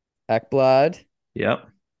 Two. Ekblad, Yep.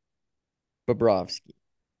 Bobrovsky.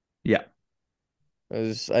 Yeah.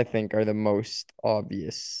 Those, I think, are the most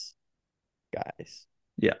obvious guys.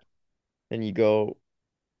 Yeah. Then you go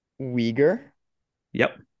Uyghur,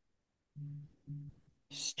 Yep.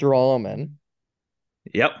 Strawman.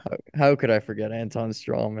 Yep. How could I forget Anton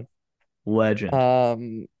Strawman? Legend.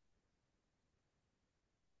 Um,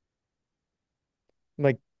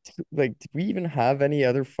 like, did we even have any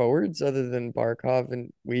other forwards other than Barkov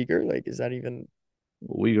and Uyghur? Like, is that even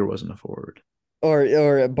Uyghur wasn't a forward. or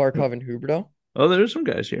Barkov and Huberto? Oh, there's some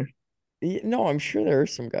guys here. No, I'm sure there are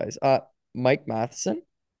some guys. Mike Matheson.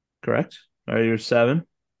 Correct. All right, you're 7.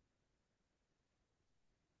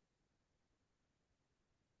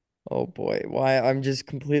 Oh boy, why I'm just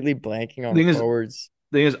completely blanking on Thing is, forwards.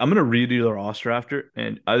 thing is, I'm gonna redo the roster after,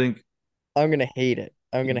 and I think I'm gonna hate it.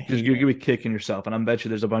 I'm gonna because hate you're it. gonna be kicking yourself, and I bet you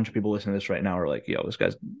there's a bunch of people listening to this right now who are like, "Yo, this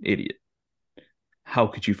guy's an idiot. How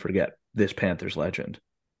could you forget this Panthers legend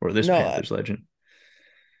or this No, Panthers legend?"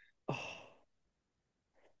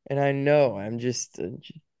 and I know I'm just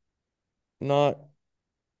not.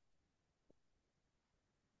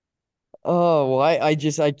 Oh, why? I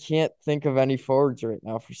can't think of any forwards right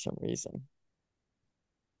now for some reason.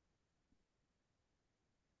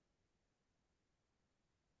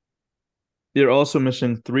 You're also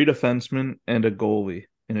missing three defensemen and a goalie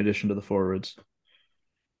in addition to the forwards.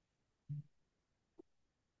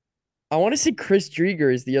 I want to say Chris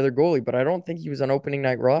Drieger is the other goalie, but I don't think he was on opening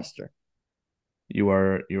night roster. You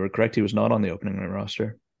are correct. He was not on the opening night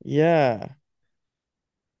roster. Yeah.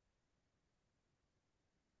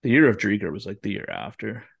 The year of Drieger was like the year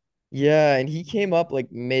after. Yeah, and he came up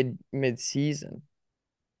like mid season.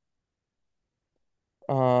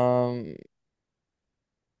 Um,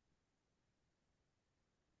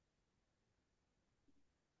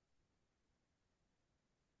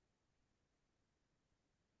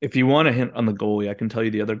 If you want a hint on the goalie, I can tell you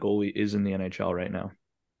the other goalie is in the NHL right now.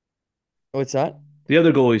 what's that? The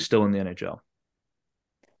other goalie is still in the NHL.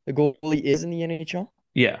 The goalie is in the NHL?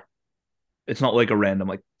 Yeah, it's not like a random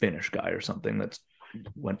like Finnish guy or something that's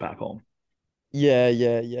went back home. Yeah,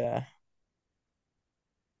 yeah, yeah.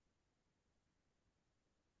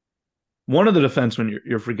 One of the defensemen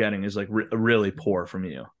you're forgetting is like really poor from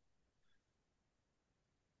you.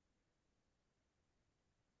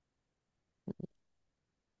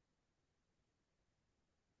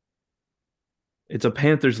 It's a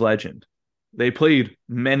Panthers legend. They played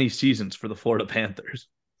many seasons for the Florida Panthers.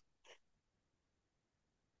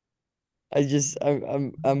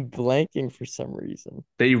 I'm blanking for some reason.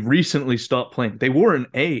 They recently stopped playing. They wore an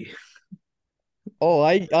A. Oh,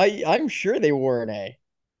 I'm sure they were an A.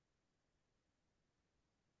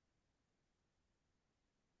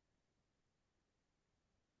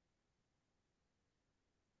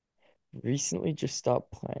 Recently just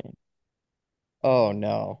stopped playing. Oh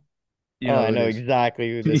no. You Oh, know I who it know is. exactly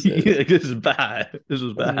who this is. Yeah, this is bad. This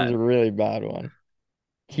was This is bad. a really bad one.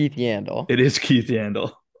 Keith Yandel. It is Keith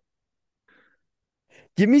Yandel.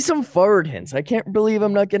 Give me some forward hints. I can't believe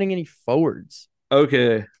I'm not getting any forwards.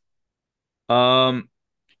 Okay. Um,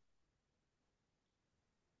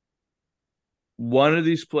 one of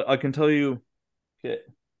these play I can tell you. Okay.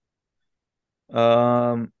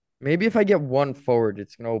 Um, Maybe if I get one forward,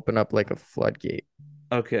 it's gonna open up like a floodgate.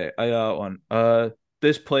 okay, I got one.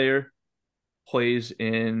 This player plays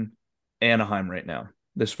in Anaheim right now.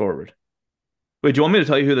 This forward. Wait, do you want me to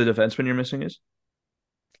tell you who the defenseman you're missing is?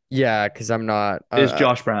 Yeah, because I'm not. Is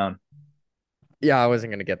Josh Brown. Yeah, I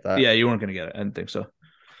wasn't gonna get that. Yeah, you weren't gonna get it. I didn't think so. All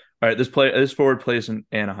right, this forward plays in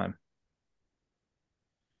Anaheim.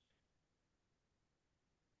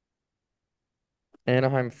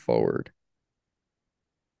 Anaheim forward.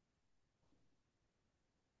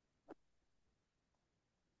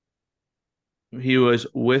 He was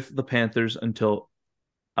with the Panthers until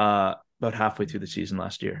about halfway through the season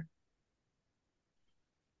last year.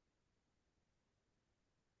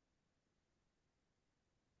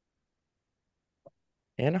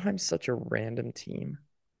 Anaheim's such a random team.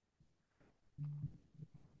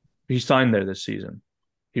 He signed there this season.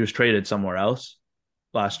 He was traded somewhere else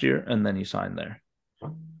last year, and then he signed there.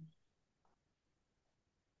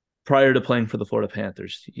 Prior to playing for the Florida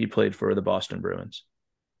Panthers, he played for the Boston Bruins.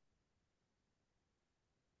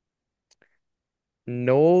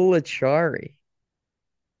 Noel Achari.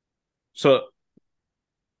 So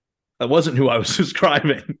that wasn't who I was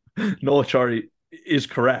describing. Noel Chari is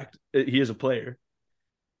correct. He is a player.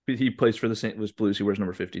 He plays for the St. Louis Blues. He wears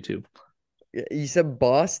number 52. You said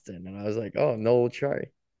Boston, and I was like, oh, Noel Achari.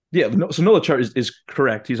 Yeah, so Noel Chari is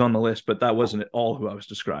correct. He's on the list, but that wasn't at all who I was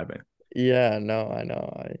describing. Yeah, no, I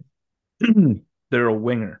know. They're a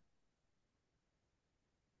winger.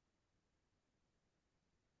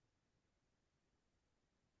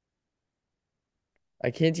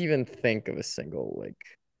 I can't even think of a single like.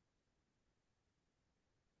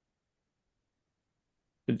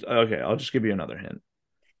 Okay, I'll just give you another hint.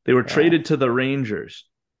 They were Uh, traded to the Rangers.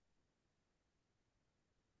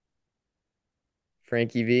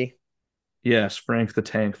 Frankie V. Yes, Frank the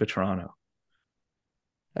Tank Vetrano.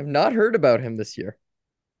 I've not heard about him this year.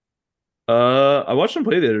 I watched him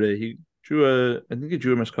play the other day. I think he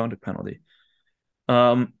drew a misconduct penalty.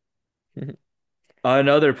 Um,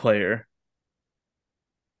 Another player.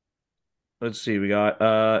 Let's see. We got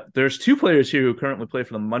there's two players here who currently play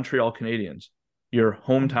for the Montreal Canadiens, your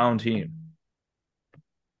hometown team.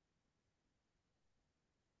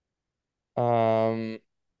 Um,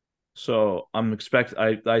 So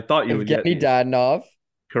I thought you would get Evgeny these. Dadonov.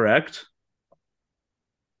 Correct.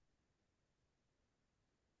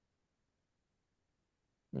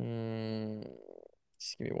 Mm,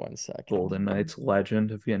 just give me 1 second. Golden Knights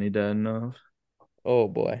legend Evgeny Dadonov. Oh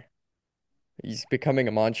boy, he's becoming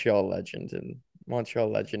a Montreal legend in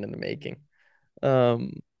the making.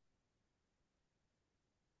 Um,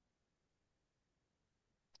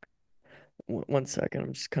 1 second.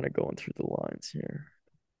 I'm just kind of going through the lines here.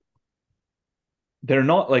 They're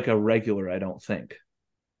not like a regular, I don't think.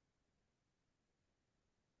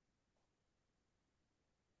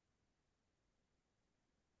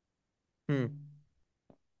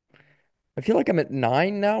 I feel like I'm at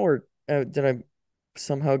 9 now, or did I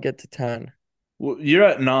somehow get to 10? Well, you're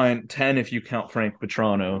at 9, 10 if you count Frank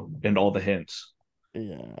Petrano and all the hints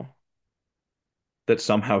Yeah. that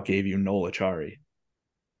somehow gave you Nola Chari.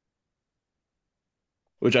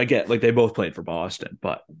 Which I get, like they both played for Boston,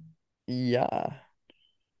 but Yeah.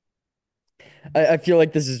 I feel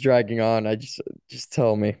like this is dragging on. Just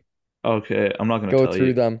tell me. okay, I'm not going to Go tell through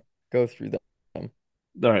you. them. Go through them.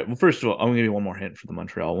 All right, well, first of all, I'm going to give you one more hint for the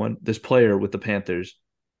Montreal one. This player with the Panthers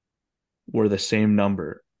wore the same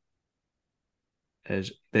number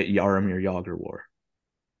as that Jaromir Jagr wore.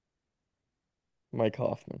 Mike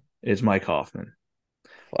Hoffman. Is Mike Hoffman.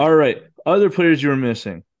 Fuck. All right, other players you were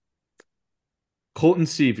missing. Colton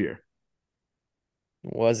Sevier.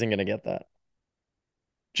 Wasn't gonna get that.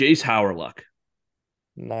 Jace Howerluck.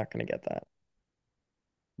 Not gonna get that.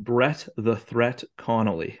 Brett the Threat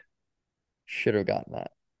Connolly. Should have gotten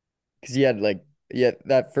that. Because he had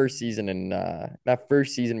that first season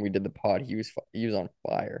we did the pod, he was on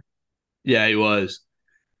fire. Yeah, he was.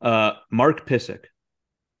 Mark Pissick.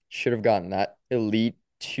 Should have gotten that. Elite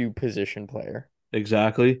 2 position player.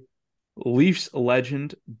 Exactly. Leafs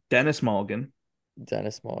legend Dennis Mulligan.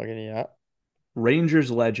 Dennis Mulligan, yeah.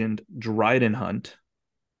 Rangers legend Dryden Hunt.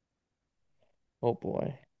 Oh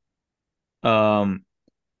boy.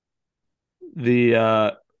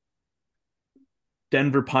 The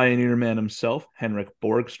Denver Pioneer man himself, Henrik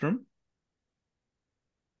Borgstrom.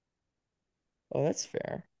 Oh, that's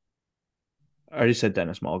fair. I already said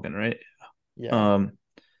Dennis Mulligan, right? Yeah.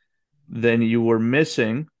 Then you were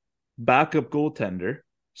missing backup goaltender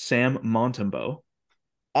Sam Montembeault.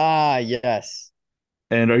 Ah, yes.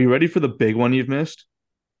 And are you ready for the big one you've missed?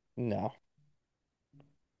 No.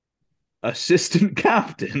 Assistant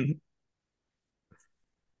captain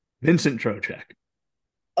Vincent Trocheck.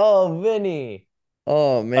 Oh, Vinny.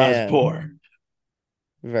 Oh man. That's poor.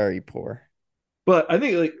 Very poor. But I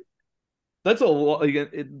think like that's a lot. Like,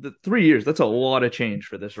 the 3 years, that's a lot of change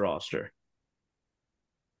for this roster.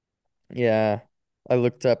 Yeah. I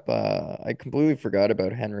looked up I completely forgot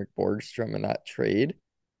about Henrik Borgstrom in that trade.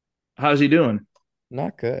 How's he doing?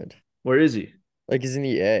 Not good. Where is he? Like he's in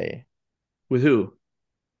the A. With who?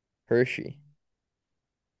 Hershey.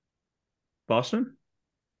 Boston?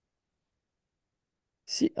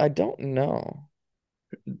 See, I don't know.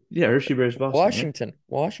 Yeah, Hershey Bears Boston. Washington.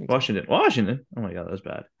 Right? Washington. Washington. Oh my god, that was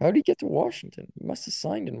bad. How did he get to Washington? He must have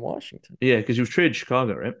signed in Washington. Yeah, because he was traded to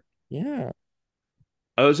Chicago, right? Yeah.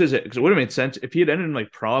 I was just because it would have made sense if he had ended in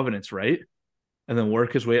like Providence, right? And then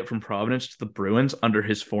work his way up from Providence to the Bruins under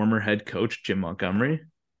his former head coach, Jim Montgomery.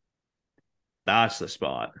 That's the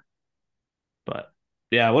spot. But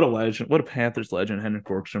yeah, what a legend. What a Panthers legend, Henrik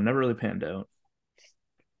Borgstrom. Never really panned out.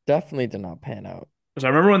 Definitely did not pan out. Because I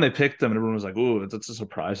remember when they picked him and everyone was like, ooh, that's a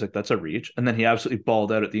surprise. Like, that's a reach. And then he absolutely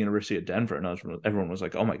balled out at the University of Denver. And everyone was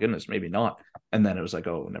like, oh my goodness, maybe not. And then it was like,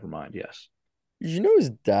 oh, never mind. Yes. Did you know his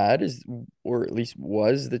dad is, or at least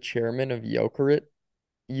was, the chairman of Jokerit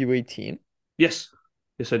U18? Yes.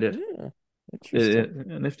 Yes, I did. Yeah.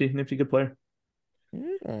 Interesting. Nifty good player.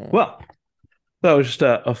 Yeah. Well, that was just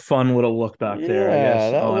a fun little look back there, I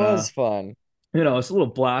guess. Yeah, that was fun. It's a little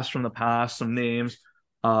blast from the past, some names.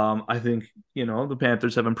 I think, the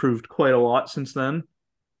Panthers have improved quite a lot since then.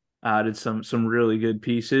 Added some really good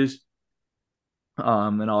pieces.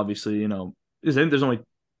 And obviously, I think there's only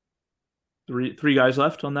three guys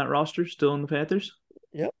left on that roster still in the Panthers.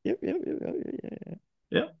 Yep.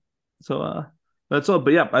 Yeah. So that's all.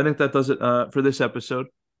 But yeah, I think that does it for this episode.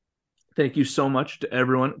 Thank you so much to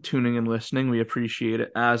everyone tuning and listening. We appreciate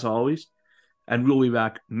it as always. And we'll be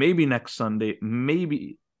back maybe next Sunday,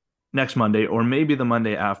 maybe next Monday, or maybe the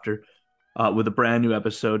Monday after with a brand new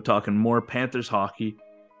episode talking more Panthers hockey.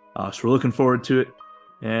 So we're looking forward to it.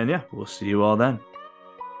 And yeah, we'll see you all then.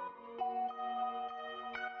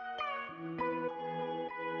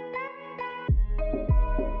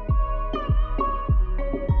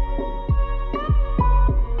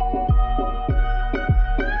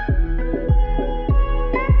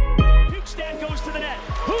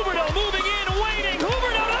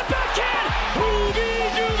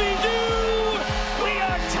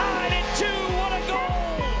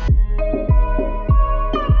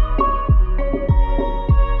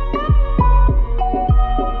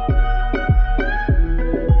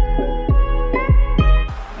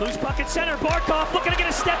 Center, Barkov looking to get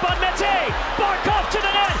a step on Mete. Barkov to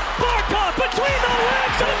the net. Barkov between the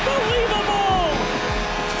legs